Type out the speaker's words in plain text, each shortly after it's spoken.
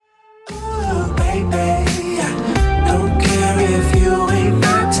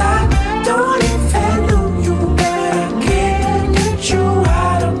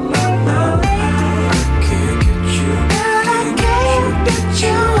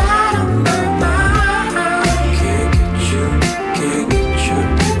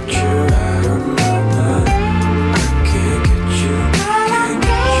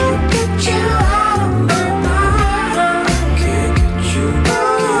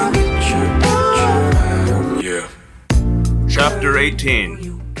Chapter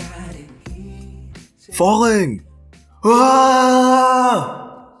 18. Falling!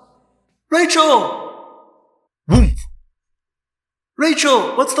 Ah! Rachel! Woomph!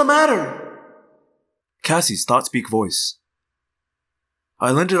 Rachel, what's the matter? Cassie's thought-speak voice.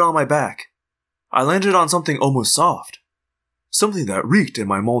 I landed on my back. I landed on something almost soft. Something that reeked in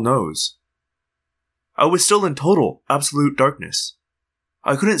my mole nose. I was still in total, absolute darkness.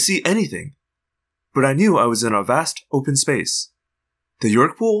 I couldn't see anything. But I knew I was in a vast, open space. The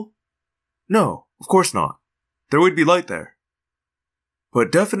York Pool? No, of course not. There would be light there.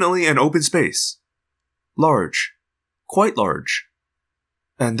 But definitely an open space. Large. Quite large.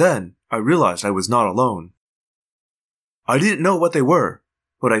 And then I realized I was not alone. I didn't know what they were,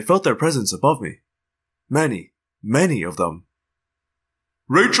 but I felt their presence above me. Many, many of them.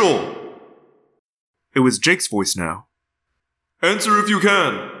 Rachel! It was Jake's voice now. Answer if you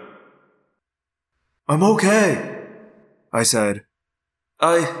can. I'm okay, I said.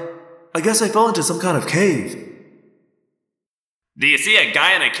 I guess I fell into some kind of cave. Do you see a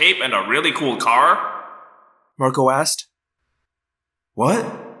guy in a cape and a really cool car? Marco asked. What?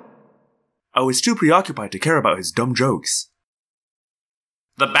 I was too preoccupied to care about his dumb jokes.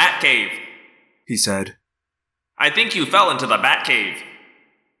 The Batcave, he said. I think you fell into the Batcave.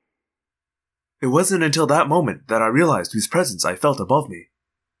 It wasn't until that moment that I realized whose presence I felt above me.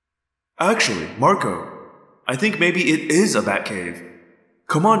 Actually, Marco, I think maybe it is a bat cave.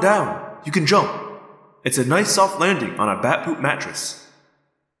 Come on down, you can jump. It's a nice soft landing on a bat poop mattress.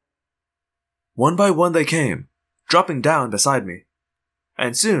 One by one they came, dropping down beside me.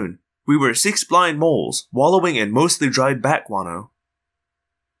 And soon, we were 6 blind moles wallowing in mostly dried bat guano.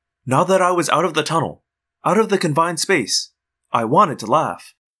 Now that I was out of the tunnel, out of the confined space, I wanted to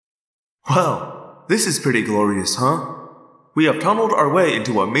laugh. Well, this is pretty glorious, huh? We have tunneled our way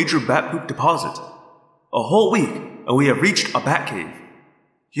into a major bat poop deposit. A whole week, and we have reached a bat cave.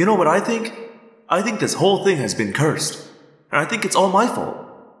 You know what I think? I think this whole thing has been cursed. And I think it's all my fault.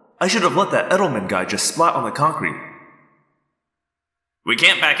 I should have let that Edelman guy just splat on the concrete. We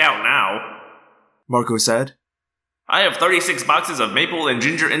can't back out now, Marco said. I have 36 boxes of maple and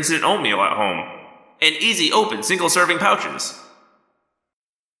ginger instant oatmeal at home. And easy open single-serving pouches.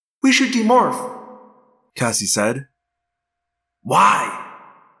 We should demorph, Cassie said. Why?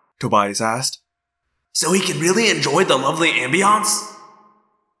 Tobias asked. So we can really enjoy the lovely ambiance?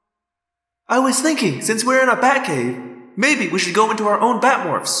 I was thinking, since we're in a bat cave, maybe we should go into our own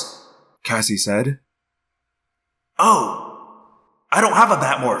Batmorphs, Cassie said. Oh, I don't have a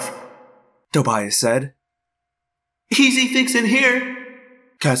Batmorph, Tobias said. Easy fix in here,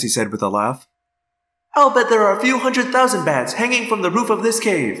 Cassie said with a laugh. I'll bet there are a few 100,000 bats hanging from the roof of this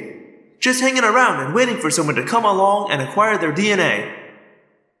cave, just hanging around and waiting for someone to come along and acquire their DNA.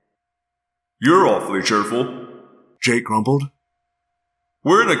 You're awfully cheerful, Jake grumbled.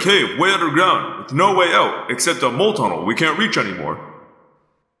 We're in a cave way underground with no way out except a mole tunnel we can't reach anymore.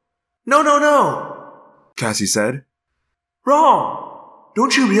 No, Cassie said. Wrong.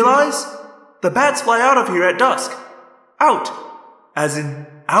 Don't you realize? The bats fly out of here at dusk. Out. As in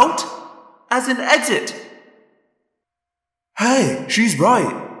out? As in exit. Hey, she's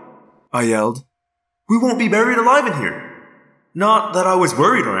right, I yelled. We won't be buried alive in here. Not that I was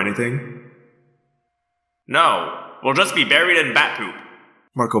worried or anything. No, we'll just be buried in bat poop,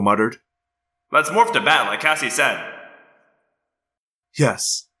 Marco muttered. Let's morph to bat like Cassie said.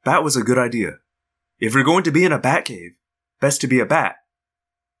 Yes, bat was a good idea. If we're going to be in a bat cave, best to be a bat.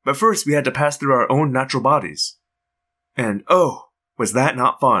 But first we had to pass through our own natural bodies. And oh, was that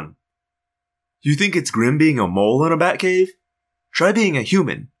not fun. You think it's grim being a mole in a bat cave? Try being a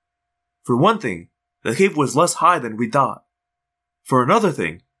human. For one thing, the cave was less high than we thought. For another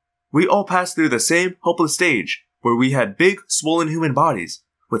thing, we all passed through the same hopeless stage where we had big, swollen human bodies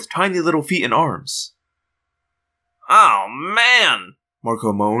with tiny little feet and arms. Oh man,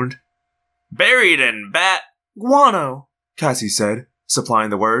 Marco moaned. Buried in bat guano, Cassie said, supplying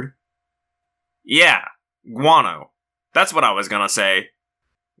the word. Yeah, guano. That's what I was gonna say.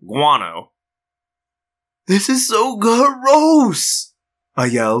 Guano. This is so gross, I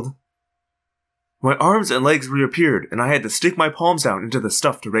yelled. My arms and legs reappeared and I had to stick my palms down into the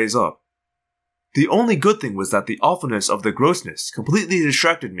stuff to raise up. The only good thing was that the awfulness of the grossness completely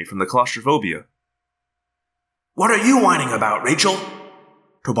distracted me from the claustrophobia. What are you whining about, Rachel?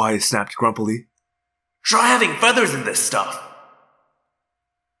 Tobias snapped grumpily. Try having feathers in this stuff.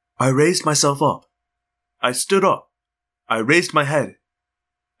 I raised myself up. I stood up. I raised my head.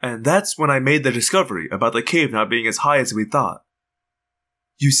 And that's when I made the discovery about the cave not being as high as we thought.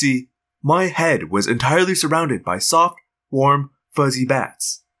 You see, my head was entirely surrounded by soft, warm, fuzzy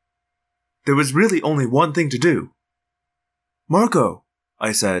bats. There was really only one thing to do. Marco,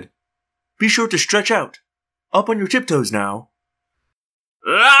 I said. Be sure to stretch out. Up on your tiptoes now.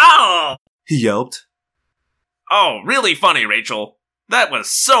 Ah! He yelped. Oh, really funny, Rachel. That was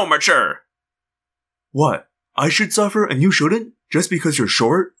so mature. What? I should suffer and you shouldn't? Just because you're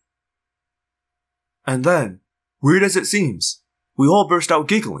short? And then, weird as it seems, we all burst out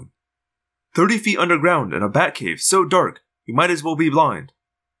giggling. 30 feet underground in a bat cave so dark you might as well be blind.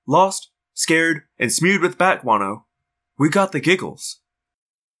 Lost, scared, and smeared with bat guano. We got the giggles.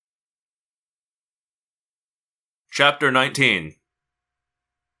 Chapter 19.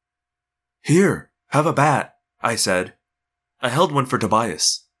 Here, have a bat, I said. I held one for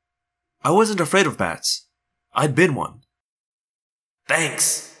Tobias. I wasn't afraid of bats. I'd been one.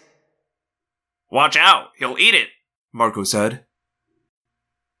 Thanks. Watch out, he'll eat it, Marco said.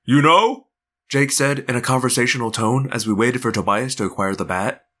 You know? Jake said in a conversational tone as we waited for Tobias to acquire the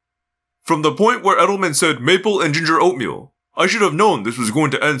bat. From the point where Edelman said maple and ginger oatmeal, I should have known this was going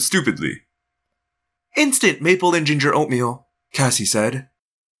to end stupidly. Instant maple and ginger oatmeal, Cassie said.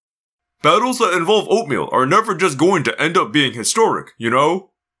 Battles that involve oatmeal are never just going to end up being historic, you know?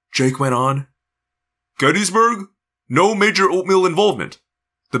 Jake went on. Gettysburg? No major oatmeal involvement.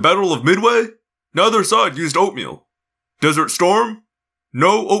 The Battle of Midway? Neither side used oatmeal. Desert Storm?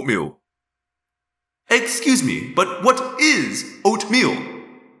 No oatmeal. Excuse me, but what is oatmeal?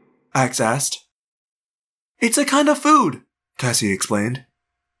 Axe asked. It's a kind of food, Cassie explained.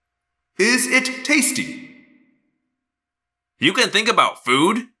 Is it tasty? You can think about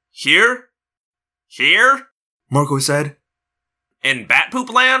food? Here? Here? Marco said. In Bat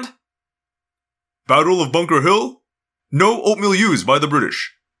Poop Land? Battle of Bunker Hill? No oatmeal used by the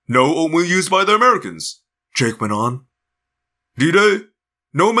British. No oatmeal used by the Americans. Jake went on. D-Day?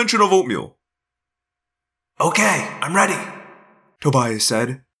 No mention of oatmeal. Okay, I'm ready, Tobias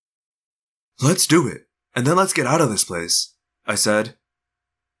said. Let's do it, and then let's get out of this place, I said.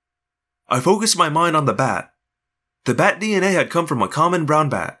 I focused my mind on the bat. The bat DNA had come from a common brown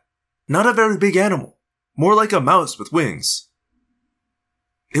bat. Not a very big animal, more like a mouse with wings.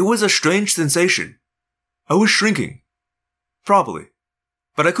 It was a strange sensation. I was shrinking. Probably.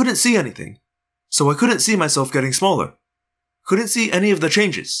 But I couldn't see anything, so I couldn't see myself getting smaller. Couldn't see any of the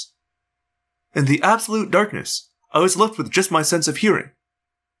changes. In the absolute darkness, I was left with just my sense of hearing.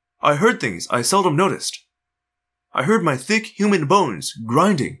 I heard things I seldom noticed. I heard my thick human bones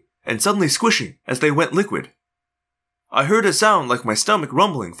grinding and suddenly squishing as they went liquid. I heard a sound like my stomach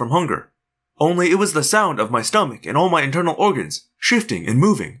rumbling from hunger, only it was the sound of my stomach and all my internal organs shifting and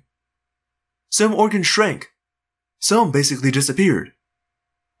moving. Some organs shrank. Some basically disappeared.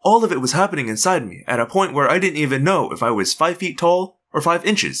 All of it was happening inside me at a point where I didn't even know if I was 5 feet tall or 5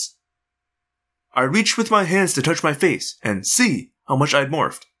 inches. I reached with my hands to touch my face and see how much I'd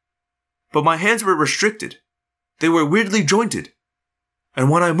morphed. But my hands were restricted. They were weirdly jointed. And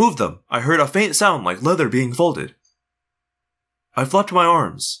when I moved them, I heard a faint sound like leather being folded. I flapped my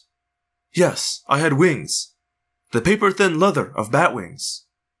arms. Yes, I had wings. The paper-thin leather of bat wings.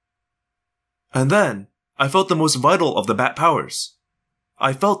 And then, I felt the most vital of the bat powers.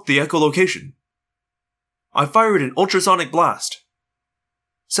 I felt the echolocation. I fired an ultrasonic blast.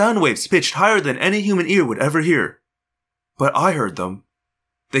 Sound waves pitched higher than any human ear would ever hear. But I heard them.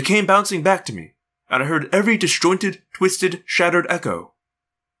 They came bouncing back to me, and I heard every disjointed, twisted, shattered echo.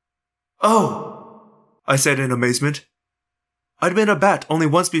 Oh, I said in amazement. I'd been a bat only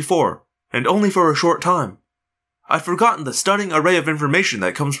once before, and only for a short time. I'd forgotten the stunning array of information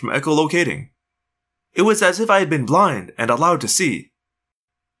that comes from echolocating. It was as if I had been blind and allowed to see.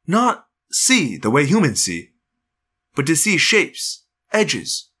 Not see the way humans see, but to see shapes,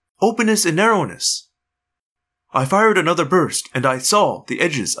 edges, openness and narrowness. I fired another burst and I saw the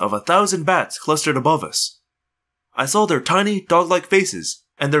edges of 1,000 bats clustered above us. I saw their tiny dog-like faces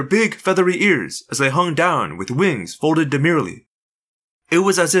and their big feathery ears as they hung down with wings folded demurely. It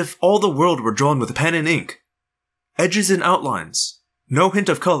was as if all the world were drawn with pen and ink. Edges and outlines, no hint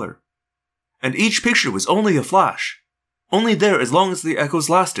of color. And each picture was only a flash, only there as long as the echoes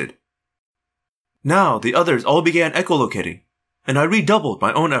lasted. Now the others all began echolocating, and I redoubled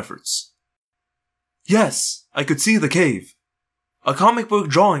my own efforts. Yes, I could see the cave. A comic book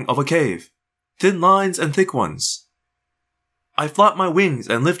drawing of a cave, thin lines and thick ones. I flapped my wings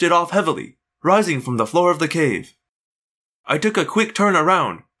and lifted off heavily, rising from the floor of the cave. I took a quick turn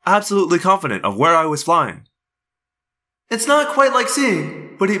around, absolutely confident of where I was flying. It's not quite like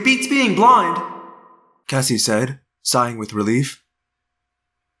seeing, but it beats being blind, Cassie said, sighing with relief.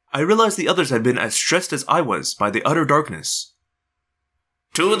 I realized the others had been as stressed as I was by the utter darkness.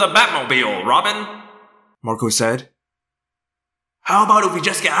 To the Batmobile, Robin, Marco said. How about if we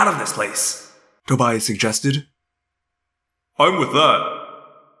just get out of this place? Tobias suggested. I'm with that,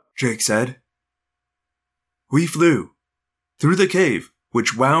 Jake said. We flew through the cave,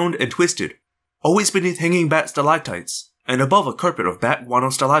 which wound and twisted, always beneath hanging bat stalactites and above a carpet of bat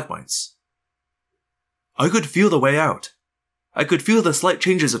guano stalagmites. I could feel the way out. I could feel the slight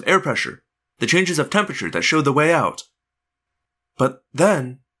changes of air pressure, the changes of temperature that showed the way out. But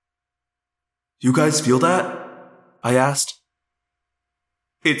then... You guys feel that? I asked.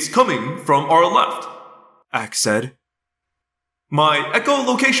 It's coming from our left, Axe said. My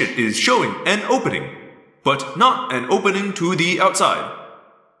echolocation is showing an opening, but not an opening to the outside.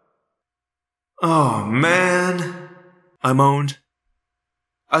 Oh, man, I moaned.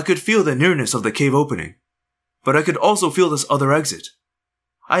 I could feel the nearness of the cave opening, but I could also feel this other exit.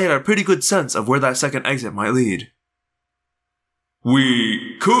 I had a pretty good sense of where that second exit might lead.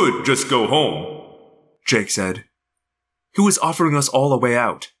 We could just go home, Jake said. He was offering us all a way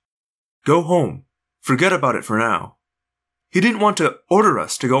out. Go home. Forget about it for now. He didn't want to order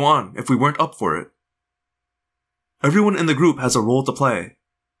us to go on if we weren't up for it. Everyone in the group has a role to play.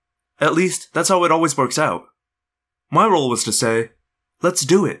 At least, that's how it always works out. My role was to say, let's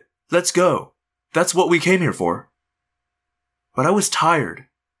do it. Let's go. That's what we came here for. But I was tired.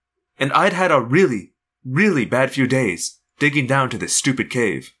 And I'd had a really, really bad few days digging down to this stupid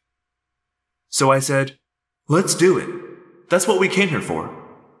cave. So I said, let's do it. That's what we came here for.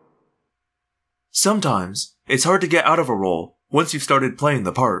 Sometimes, it's hard to get out of a role once you've started playing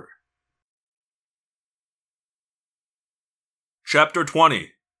the part. Chapter 20.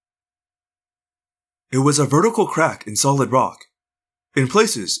 It was a vertical crack in solid rock. In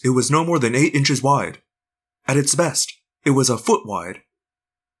places, it was no more than 8 inches wide. At its best, it was a foot wide.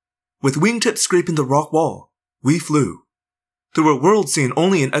 With wingtips scraping the rock wall, we flew. Through a world seen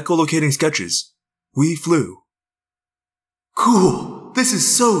only in echolocating sketches, we flew. Cool, this is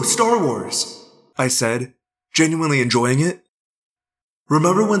so Star Wars, I said, genuinely enjoying it.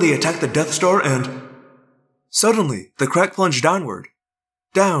 Remember when they attacked the Death Star and... Suddenly, the crack plunged downward.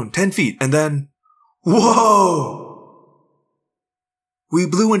 Down 10 feet and then... Whoa! We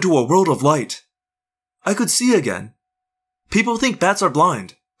blew into a world of light. I could see again. People think bats are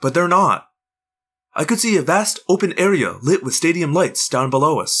blind, but they're not. I could see a vast open area lit with stadium lights down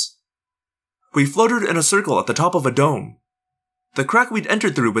below us. We fluttered in a circle at the top of a dome. The crack we'd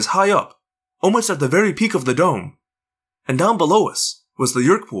entered through was high up, almost at the very peak of the dome, and down below us was the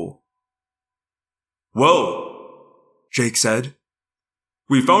Yeerk pool. Well, Jake said.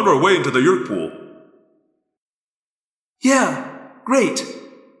 We found our way into the Yeerk pool. Yeah, great,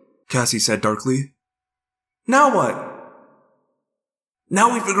 Cassie said darkly. Now what?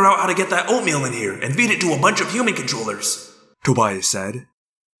 Now we figure out how to get that oatmeal in here and feed it to a bunch of human controllers, Tobias said.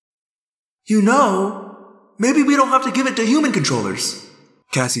 You know, maybe we don't have to give it to human controllers,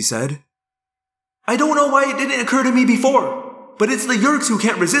 Cassie said. I don't know why it didn't occur to me before, but it's the Yeerks who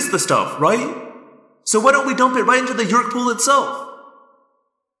can't resist the stuff, right? So why don't we dump it right into the Yeerk pool itself?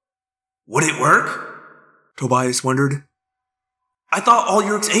 Would it work? Tobias wondered. I thought all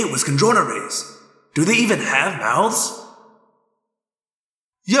Yeerks ate was Kandrona rays. Do they even have mouths?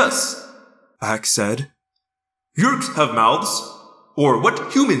 Yes, Axe said. Yeerks have mouths, or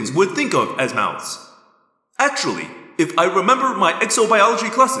what humans would think of as mouths. Actually, if I remember my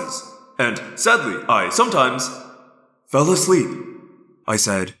exobiology classes, and sadly I sometimes fell asleep, I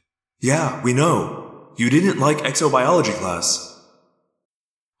said. Yeah, we know. You didn't like exobiology class.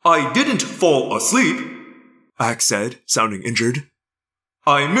 I didn't fall asleep, Axe said, sounding injured.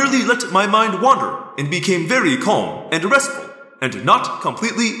 I merely let my mind wander and became very calm and restful and not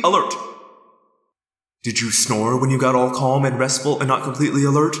completely alert. Did you snore when you got all calm and restful and not completely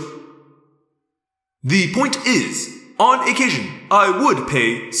alert? The point is, on occasion, I would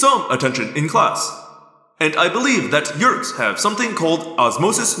pay some attention in class. And I believe that Yeerks have something called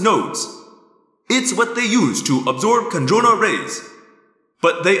osmosis nodes. It's what they use to absorb Kandrona rays.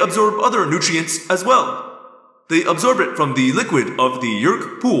 But they absorb other nutrients as well. They absorb it from the liquid of the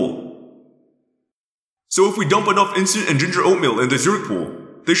Yeerk pool. So if we dump enough instant and ginger oatmeal in this Yeerk pool,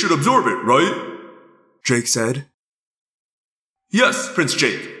 they should absorb it, right? Jake said. Yes, Prince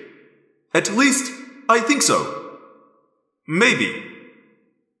Jake. At least, I think so. Maybe.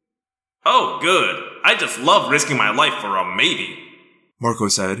 Oh, good. I just love risking my life for a maybe, Marco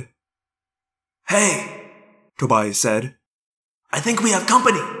said. Hey, Tobias said. I think we have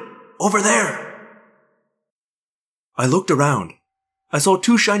company. Over there. I looked around. I saw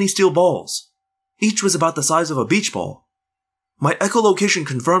 2 shiny steel balls. Each was about the size of a beach ball. My echolocation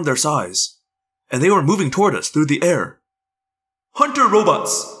confirmed their size, and they were moving toward us through the air. Hunter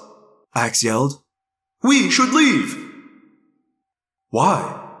robots! Axe yelled. We should leave!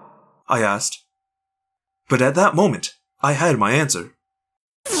 Why? I asked. But at that moment, I had my answer.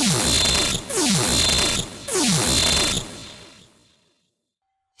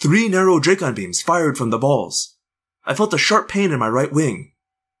 Three narrow Dracon beams fired from the balls. I felt a sharp pain in my right wing.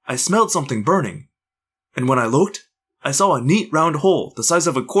 I smelled something burning. And when I looked, I saw a neat round hole the size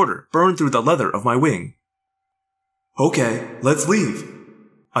of a quarter burn through the leather of my wing. Okay, let's leave,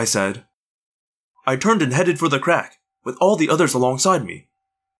 I said. I turned and headed for the crack, with all the others alongside me.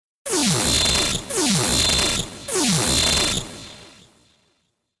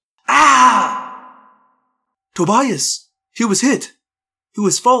 Ah! Tobias! He was hit! He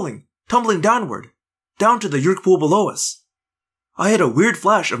was falling, tumbling downward, down to the Yeerk pool below us. I had a weird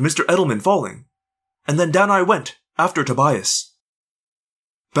flash of Mr. Edelman falling, and then down I went, after Tobias.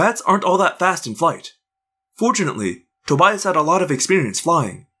 Bats aren't all that fast in flight. Fortunately, Tobias had a lot of experience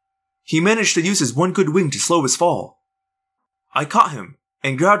flying. He managed to use his one good wing to slow his fall. I caught him,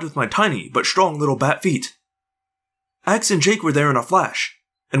 and grabbed with my tiny but strong little bat feet. Axe and Jake were there in a flash,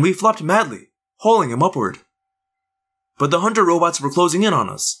 and we flopped madly, hauling him upward. But the hunter robots were closing in on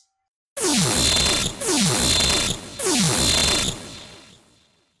us.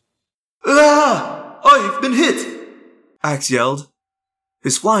 Ah! I've been hit! Axe yelled.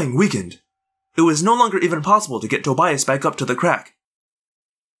 His flying weakened. It was no longer even possible to get Tobias back up to the crack.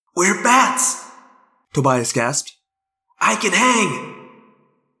 We're bats! Tobias gasped. I can hang!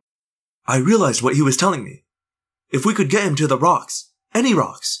 I realized what he was telling me. If we could get him to the rocks, any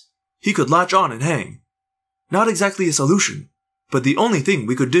rocks, he could latch on and hang. Not exactly a solution, but the only thing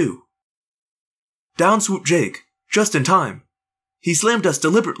we could do. Down swooped Jake, just in time. He slammed us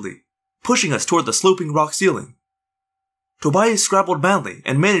deliberately, pushing us toward the sloping rock ceiling. Tobias scrabbled madly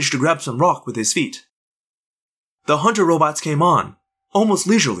and managed to grab some rock with his feet. The hunter robots came on, almost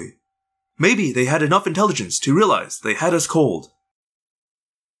leisurely. Maybe they had enough intelligence to realize they had us cold.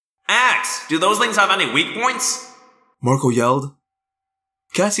 Axe, do those things have any weak points? Marco yelled.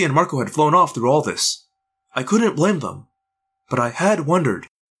 Cassie and Marco had flown off through all this. I couldn't blame them, but I had wondered.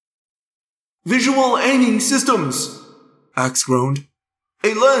 Visual aiming systems! Axe groaned.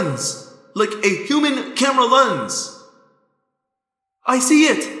 A lens! Like a human camera lens! I see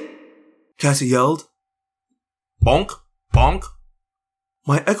it! Cassie yelled. Bonk, bonk.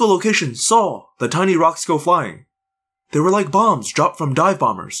 My echolocation saw the tiny rocks go flying. They were like bombs dropped from dive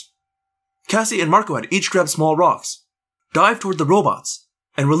bombers. Cassie and Marco had each grabbed small rocks, dived toward the robots,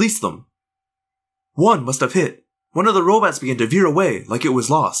 and released them. One must have hit. One of the robots began to veer away like it was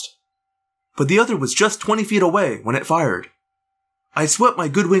lost. But the other was just 20 feet away when it fired. I swept my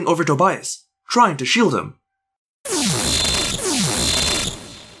good wing over Tobias, trying to shield him.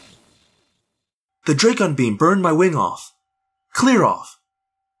 The Dracon beam burned my wing off. Clear off.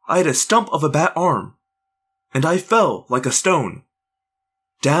 I had a stump of a bat arm. And I fell like a stone.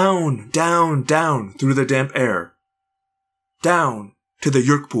 Down, down, down through the damp air. Down to the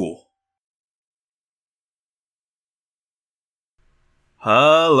Yeerk pool.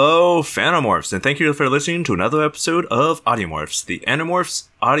 Hello, Phantomorphs, and thank you for listening to another episode of Audiomorphs, the Animorphs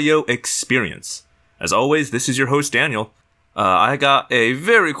audio experience. As always, this is your host, Daniel. I got a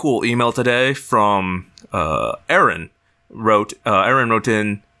very cool email today from Aaron. Aaron wrote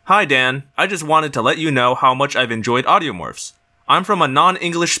in, "Hi Dan, I just wanted to let you know how much I've enjoyed Audiomorphs. I'm from a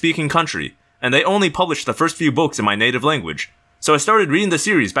non-English speaking country, and they only published the first few books in my native language. So I started reading the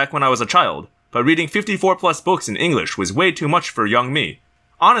series back when I was a child, but reading 54 plus books in English was way too much for young me.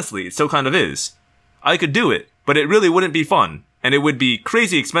 Honestly, it still kind of is. I could do it, but it really wouldn't be fun, and it would be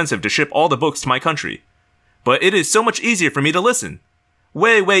crazy expensive to ship all the books to my country. But it is so much easier for me to listen.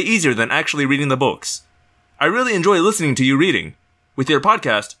 Way, way easier than actually reading the books. I really enjoy listening to you reading. With your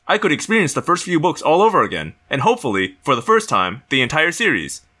podcast, I could experience the first few books all over again, and hopefully, for the first time, the entire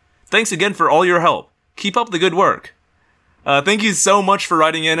series. Thanks again for all your help. Keep up the good work." Thank you so much for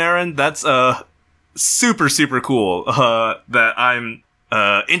writing in, Aaron. That's super, super cool that I'm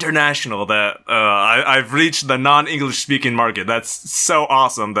international, that I've reached the non-English speaking market. That's so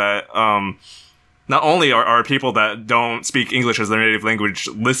awesome that not only are people that don't speak English as their native language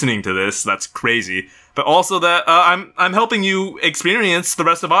listening to this, that's crazy, but also that I'm helping you experience the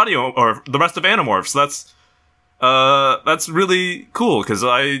rest of audio, or the rest of Animorphs. That's really cool, because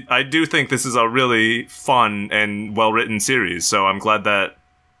I do think this is a really fun and well-written series, so I'm glad that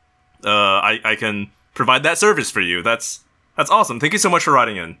I can provide that service for you. That's awesome. Thank you so much for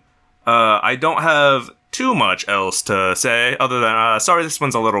writing in. I don't have too much else to say, other than, sorry this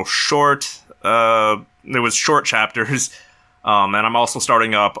one's a little short. There was short chapters, and I'm also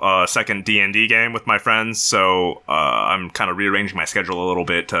starting up a second D&D game with my friends, so I'm kind of rearranging my schedule a little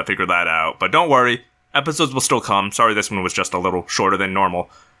bit to figure that out. But don't worry, episodes will still come. Sorry this one was just a little shorter than normal.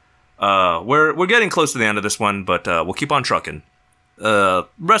 We're getting close to the end of this one, but we'll keep on trucking.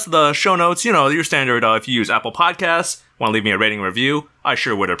 Rest of the show notes, your standard, if you use Apple Podcasts, want to leave me a rating and review, I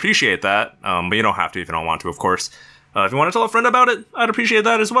sure would appreciate that, but you don't have to if you don't want to, of course. If you want to tell a friend about it, I'd appreciate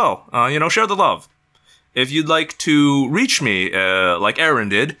that as well. Share the love. If you'd like to reach me, like Aaron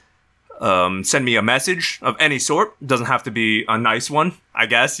did, send me a message of any sort. It doesn't have to be a nice one, I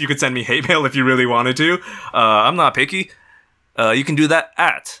guess. You could send me hate mail if you really wanted to. I'm not picky. You can do that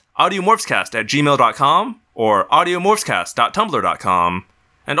at audiomorphscast@gmail.com or audiomorphscast.tumblr.com,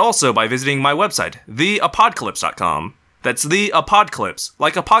 and also by visiting my website, theapocalypse.com. That's the Apocalypse,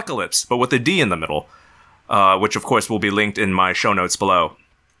 like apocalypse, but with a D in the middle, which of course will be linked in my show notes below.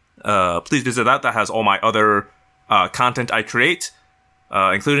 Please visit that. That has all my other content I create,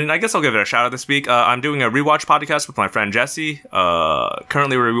 including, I guess I'll give it a shout out this week. I'm doing a rewatch podcast with my friend Jesse.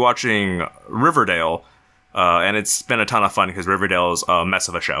 Currently we're rewatching Riverdale, and it's been a ton of fun because Riverdale is a mess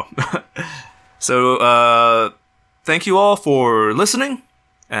of a show. So, thank you all for listening,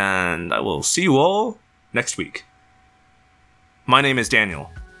 and I will see you all next week. My name is Daniel,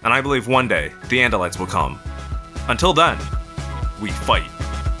 and I believe one day the Andalites will come. Until then, we fight.